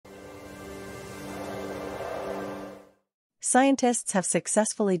Scientists have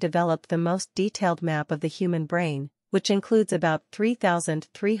successfully developed the most detailed map of the human brain, which includes about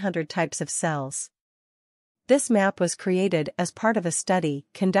 3,300 types of cells. This map was created as part of a study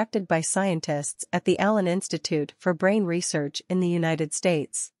conducted by scientists at the Allen Institute for Brain Research in the United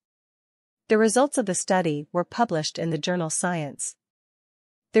States. The results of the study were published in the journal Science.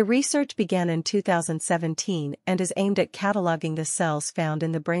 The research began in 2017 and is aimed at cataloging the cells found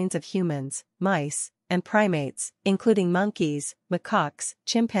in the brains of humans, mice, and primates, including monkeys, macaques,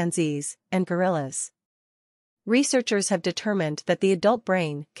 chimpanzees, and gorillas. Researchers have determined that the adult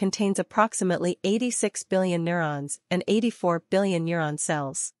brain contains approximately 86 billion neurons and 84 billion neuron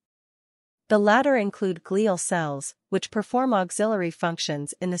cells. The latter include glial cells, which perform auxiliary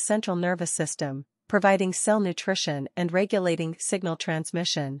functions in the central nervous system, providing cell nutrition and regulating signal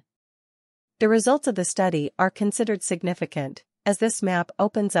transmission. The results of the study are considered significant, as this map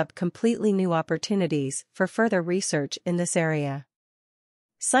opens up completely new opportunities for further research in this area.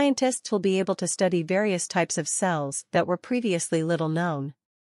 Scientists will be able to study various types of cells that were previously little known.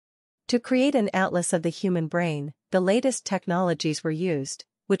 To create an atlas of the human brain, the latest technologies were used,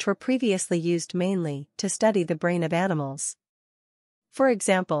 which were previously used mainly to study the brain of animals. For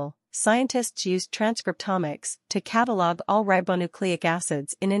example, scientists used transcriptomics to catalog all ribonucleic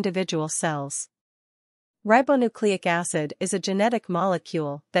acids in individual cells. Ribonucleic acid is a genetic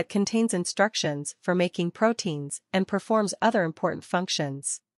molecule that contains instructions for making proteins and performs other important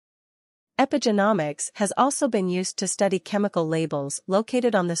functions. Epigenomics has also been used to study chemical labels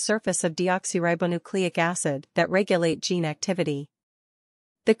located on the surface of deoxyribonucleic acid that regulate gene activity.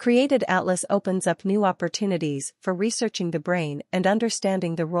 The created atlas opens up new opportunities for researching the brain and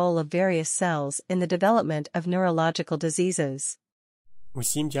understanding the role of various cells in the development of neurological diseases.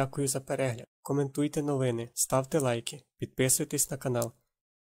 Усім дякую за перегляд. Коментуйте новини, ставте лайки, підписуйтесь на канал.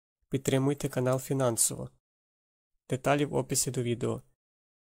 Підтримуйте канал фінансово. Деталі в описі до відео.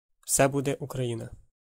 Все буде Україна!